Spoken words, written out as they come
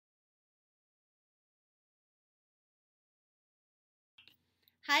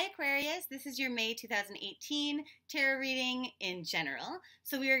Hi Aquarius, this is your May 2018 tarot reading in general.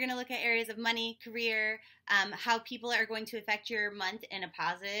 So we are going to look at areas of money, career, how people are going to affect your month in a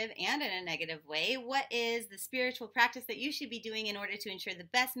positive and in a negative way. What is the spiritual practice that you should be doing in order to ensure the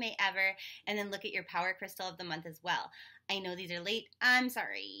best May ever? And then look at your power crystal of the month as well. I know these are late. I'm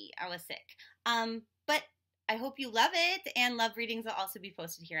sorry. I was sick. But I hope you love it, and love readings will also be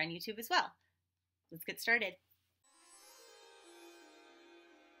posted here on YouTube as well. Let's get started.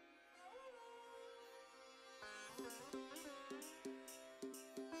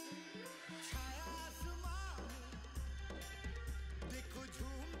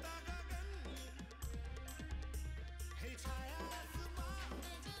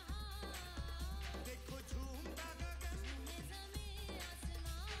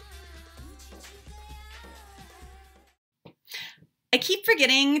 I keep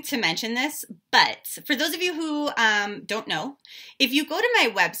forgetting to mention this, but for those of you who don't know, if you go to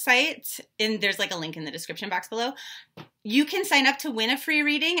my website, and there's like a link in the description box below, you can sign up to win a free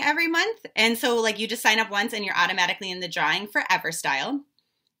reading every month. And so like you just sign up once and you're automatically in the drawing for Ever Style.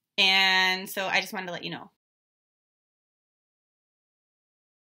 And so I just wanted to let you know.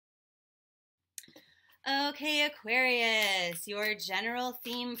 Okay, Aquarius, your general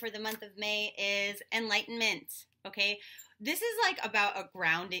theme for the month of May is enlightenment, okay? This is like about a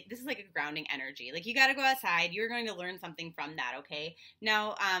grounding, this is like a grounding energy. Like you got to go outside. You're going to learn something from that, okay?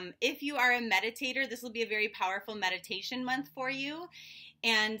 Now, if you are a meditator, this will be a very powerful meditation month for you.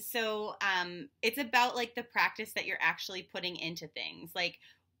 And so it's about like the practice that you're actually putting into things. Like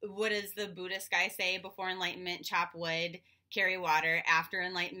what does the Buddhist guy say? Before enlightenment, chop wood, carry water. After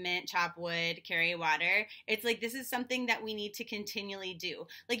enlightenment, chop wood, carry water. It's like this is something that we need to continually do.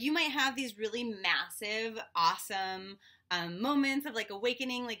 Like you might have these really massive, awesome moments of like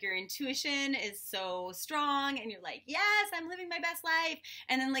awakening, like your intuition is so strong and you're like, yes, I'm living my best life.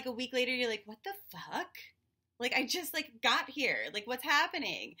 And then like a week later, you're like, what the fuck? Like, I just, like, got here. Like, what's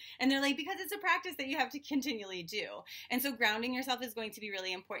happening? And they're like, because it's a practice that you have to continually do. And so grounding yourself is going to be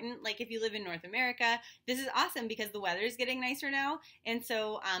really important. Like, if you live in North America, this is awesome because the weather is getting nicer now. And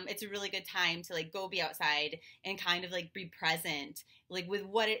so it's a really good time to, like, go be outside and kind of, like, be present, like, with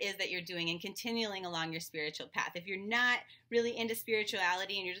what it is that you're doing and continuing along your spiritual path. If you're not really into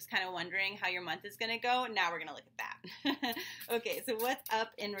spirituality and you're just kind of wondering how your month is going to go, now we're going to look at that. Okay, so what's up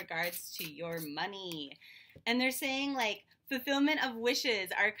in regards to your money? And they're saying, like, fulfillment of wishes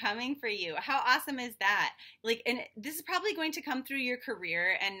are coming for you. How awesome is that? Like, and this is probably going to come through your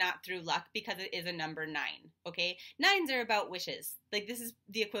career and not through luck because it is a number 9, okay? 9s are about wishes. Like, this is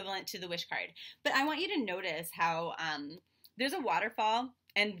the equivalent to the wish card. But I want you to notice how there's a waterfall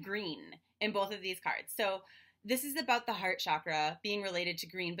and green in both of these cards. So this is about the heart chakra being related to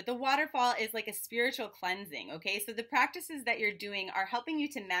green, but the waterfall is like a spiritual cleansing, okay? So the practices that you're doing are helping you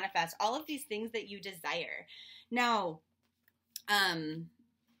to manifest all of these things that you desire. Now,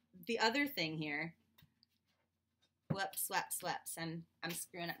 the other thing here, whoops, and I'm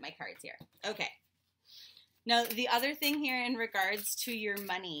screwing up my cards here. Okay. Now, the other thing here in regards to your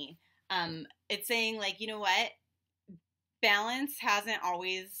money, it's saying like, you know what? Balance hasn't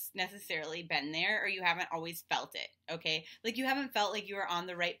always necessarily been there, or you haven't always felt it, okay? Like you haven't felt like you are on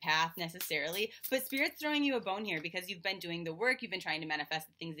the right path necessarily, but Spirit's throwing you a bone here because you've been doing the work, you've been trying to manifest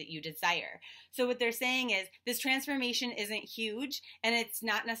the things that you desire. So what they're saying is this transformation isn't huge and it's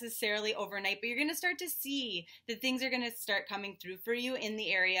not necessarily overnight, but you're going to start to see that things are going to start coming through for you in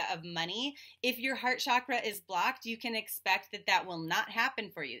the area of money. If your heart chakra is blocked, you can expect that that will not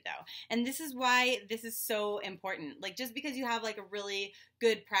happen for you though. And this is why this is so important. Like just because you have like a really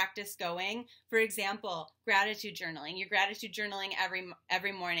good practice going, for example, gratitude journaling. You're gratitude journaling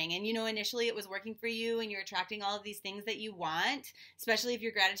every morning, and you know initially it was working for you and you're attracting all of these things that you want, especially if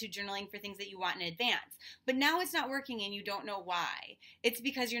you're gratitude journaling for things that you want in advance. But now it's not working and you don't know why. It's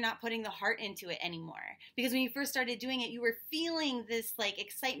because you're not putting the heart into it anymore. Because when you first started doing it, you were feeling this like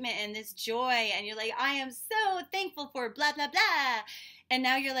excitement and this joy, and you're like, I am so thankful for blah blah blah. And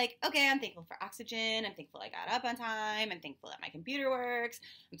now you're like, okay, I'm thankful for oxygen. I'm thankful I got up on time. I'm thankful that my computer works.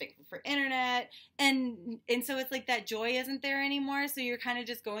 I'm thankful for internet. And so it's like that joy isn't there anymore. So you're kind of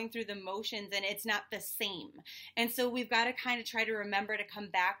just going through the motions and it's not the same. And so we've got to kind of try to remember to come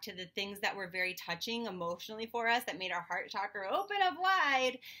back to the things that were very touching emotionally for us, that made our heart chakra open up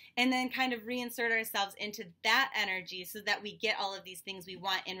wide, and then kind of reinsert ourselves into that energy so that we get all of these things we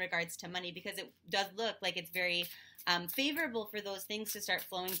want in regards to money, because it does look like it's very favorable for those things to start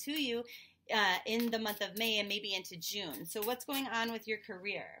flowing to you in the month of May and maybe into June. So what's going on with your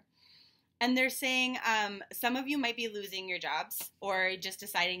career? And they're saying some of you might be losing your jobs or just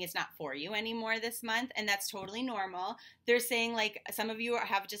deciding it's not for you anymore this month, and that's totally normal. They're saying like some of you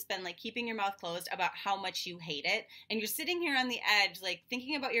have just been like keeping your mouth closed about how much you hate it, and you're sitting here on the edge like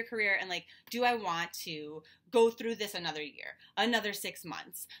thinking about your career and like, do I want to go through this another year, another 6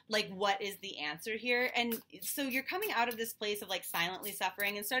 months? Like, what is the answer here? And so you're coming out of this place of like silently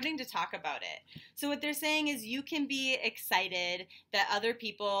suffering and starting to talk about it. So what they're saying is you can be excited that other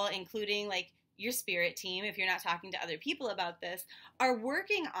people, including like your spirit team, if you're not talking to other people about this, are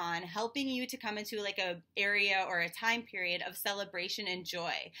working on helping you to come into like a area or a time period of celebration and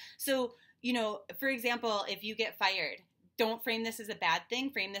joy. So, you know, for example, if you get fired, don't frame this as a bad thing,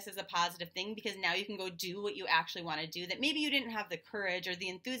 frame this as a positive thing, because now you can go do what you actually want to do that maybe you didn't have the courage or the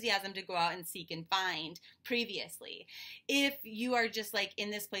enthusiasm to go out and seek and find previously. If you are just like in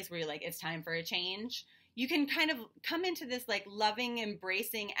this place where you're like, it's time for a change, you can kind of come into this like loving,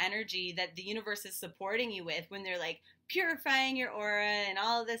 embracing energy that the universe is supporting you with when they're like purifying your aura and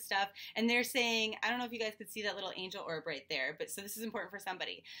all of this stuff. And they're saying, I don't know if you guys could see that little angel orb right there, but so this is important for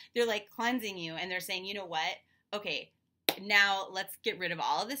somebody. They're like cleansing you and they're saying, you know what? Okay, now let's get rid of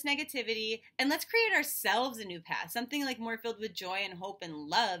all of this negativity and let's create ourselves a new path, something like more filled with joy and hope and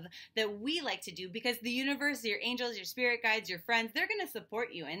love that we like to do, because the universe, your angels, your spirit guides, your friends, they're going to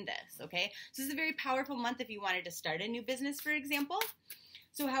support you in this, okay? So this is a very powerful month if you wanted to start a new business, for example.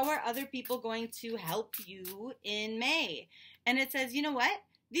 So how are other people going to help you in May? And it says, you know what?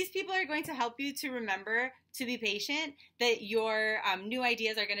 These people are going to help you to remember to be patient, that your new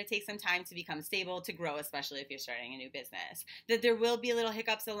ideas are going to take some time to become stable, to grow, especially if you're starting a new business, that there will be little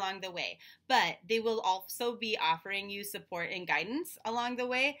hiccups along the way, but they will also be offering you support and guidance along the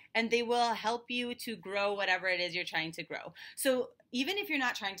way, and they will help you to grow whatever it is you're trying to grow. So even if you're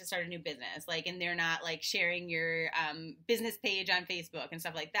not trying to start a new business, like, and they're not like sharing your business page on Facebook and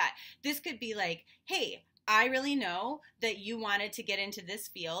stuff like that, this could be like, hey, I really know that you wanted to get into this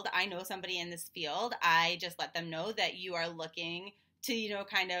field. I know somebody in this field. I just let them know that you are looking to, you know,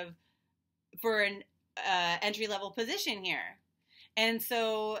 kind of for an entry-level position here. And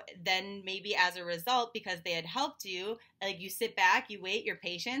so then maybe as a result, because they had helped you, like you sit back, you wait, you're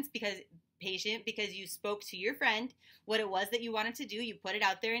patient because you spoke to your friend what it was that you wanted to do. You put it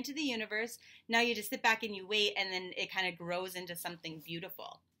out there into the universe. Now you just sit back and you wait, and then it kind of grows into something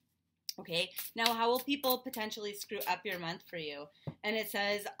beautiful. Okay, now how will people potentially screw up your month for you? And it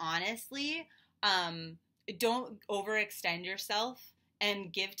says, honestly, don't overextend yourself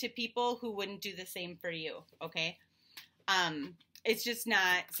and give to people who wouldn't do the same for you, okay? It's just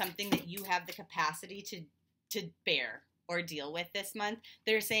not something that you have the capacity to bear or deal with this month.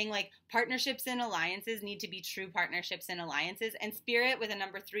 They're saying like partnerships and alliances need to be true partnerships and alliances, and Spirit with a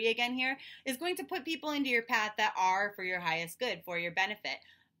number 3 again here is going to put people into your path that are for your highest good, for your benefit.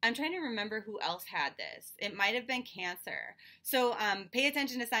 I'm trying to remember who else had this. It might have been Cancer. So pay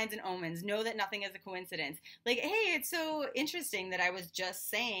attention to signs and omens. Know that nothing is a coincidence. Like, hey, it's so interesting that I was just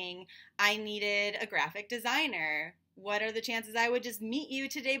saying I needed a graphic designer. What are the chances I would just meet you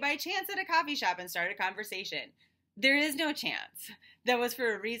today by chance at a coffee shop and start a conversation? There is no chance. That was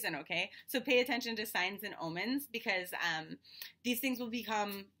for a reason, okay? So pay attention to signs and omens, because these things will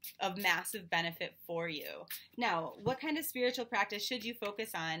become of massive benefit for you. Now, what kind of spiritual practice should you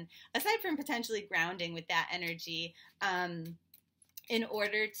focus on, aside from potentially grounding with that energy, in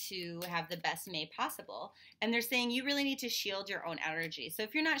order to have the best May possible? And they're saying you really need to shield your own energy. So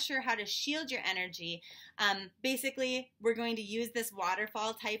if you're not sure how to shield your energy, basically we're going to use this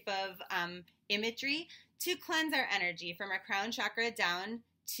waterfall type of imagery to cleanse our energy from our crown chakra down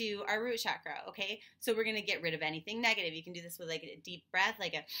to our root chakra, okay? So we're going to get rid of anything negative. You can do this with like a deep breath,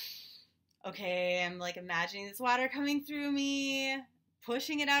 like okay, I'm like imagining this water coming through me,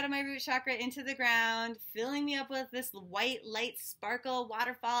 pushing it out of my root chakra into the ground, filling me up with this white light sparkle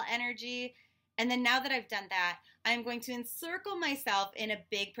waterfall energy. And then now that I've done that, I'm going to encircle myself in a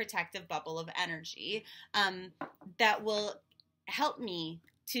big protective bubble of energy that will help me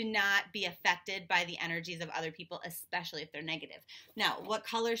to not be affected by the energies of other people, especially if they're negative. Now, what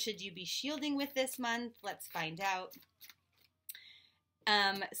color should you be shielding with this month? Let's find out.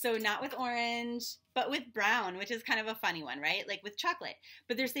 So not with orange, but with brown, which is kind of a funny one, right? Like with chocolate.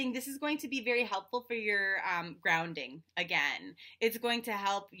 But they're saying this is going to be very helpful for your grounding. Again, it's going to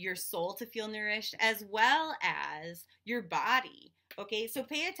help your soul to feel nourished as well as your body. Okay, so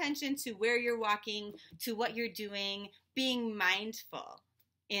pay attention to where you're walking, to what you're doing, being mindful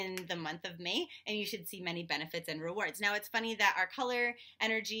in the month of May, and you should see many benefits and rewards. Now, it's funny that our color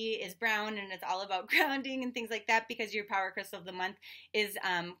energy is brown, and it's all about grounding and things like that, because your power crystal of the month is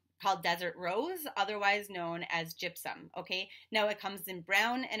called Desert Rose, otherwise known as gypsum, okay? Now it comes in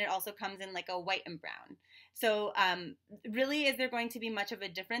brown, and it also comes in like a white and brown. So really, is there going to be much of a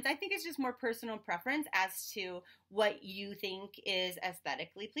difference? I think it's just more personal preference as to what you think is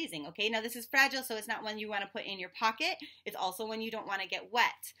aesthetically pleasing, okay? Now this is fragile, so it's not one you want to put in your pocket. It's also one you don't want to get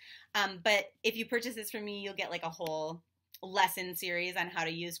wet. But if you purchase this from me, you'll get like a whole lesson series on how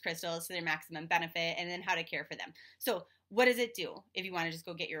to use crystals to their maximum benefit and then how to care for them. So what does it do if you want to just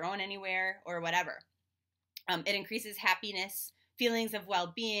go get your own anywhere or whatever? It increases happiness, feelings of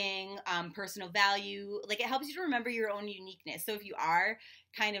well-being, personal value. Like, it helps you to remember your own uniqueness. So if you are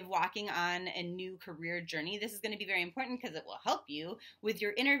kind of walking on a new career journey, this is going to be very important because it will help you with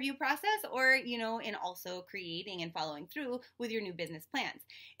your interview process, or, you know, in also creating and following through with your new business plans.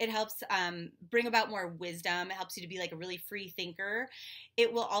 It helps bring about more wisdom. It helps you to be like a really free thinker.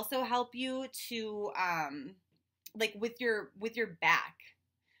 It will also help you to like with your back,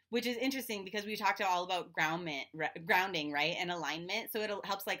 which is interesting because we talked all about grounding, right, and alignment. So it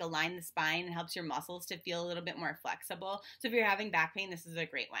helps like align the spine and helps your muscles to feel a little bit more flexible. So if you're having back pain, this is a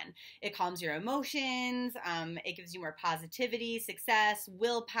great one. It calms your emotions. It gives you more positivity, success,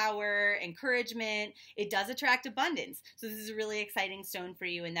 willpower, encouragement. It does attract abundance. So this is a really exciting stone for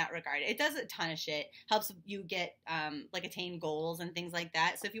you in that regard. It does a ton of shit. Helps you get like attain goals and things like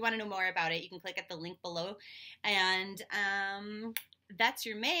that. So if you want to know more about it, you can click at the link below. And that's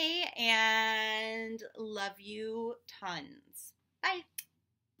your May, and love you tons. Bye.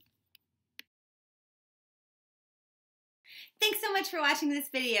 Thanks so much for watching this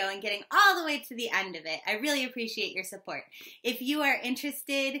video and getting all the way to the end of it. I really appreciate your support. If you are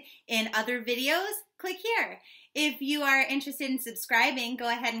interested in other videos, click here. If you are interested in subscribing, go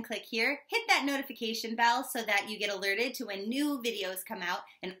ahead and click here. Hit that notification bell so that you get alerted to when new videos come out,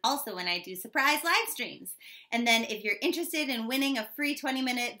 and also when I do surprise live streams. And then if you're interested in winning a free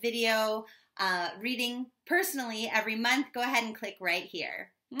 20-minute video reading personally every month, go ahead and click right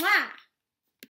here. Mwah!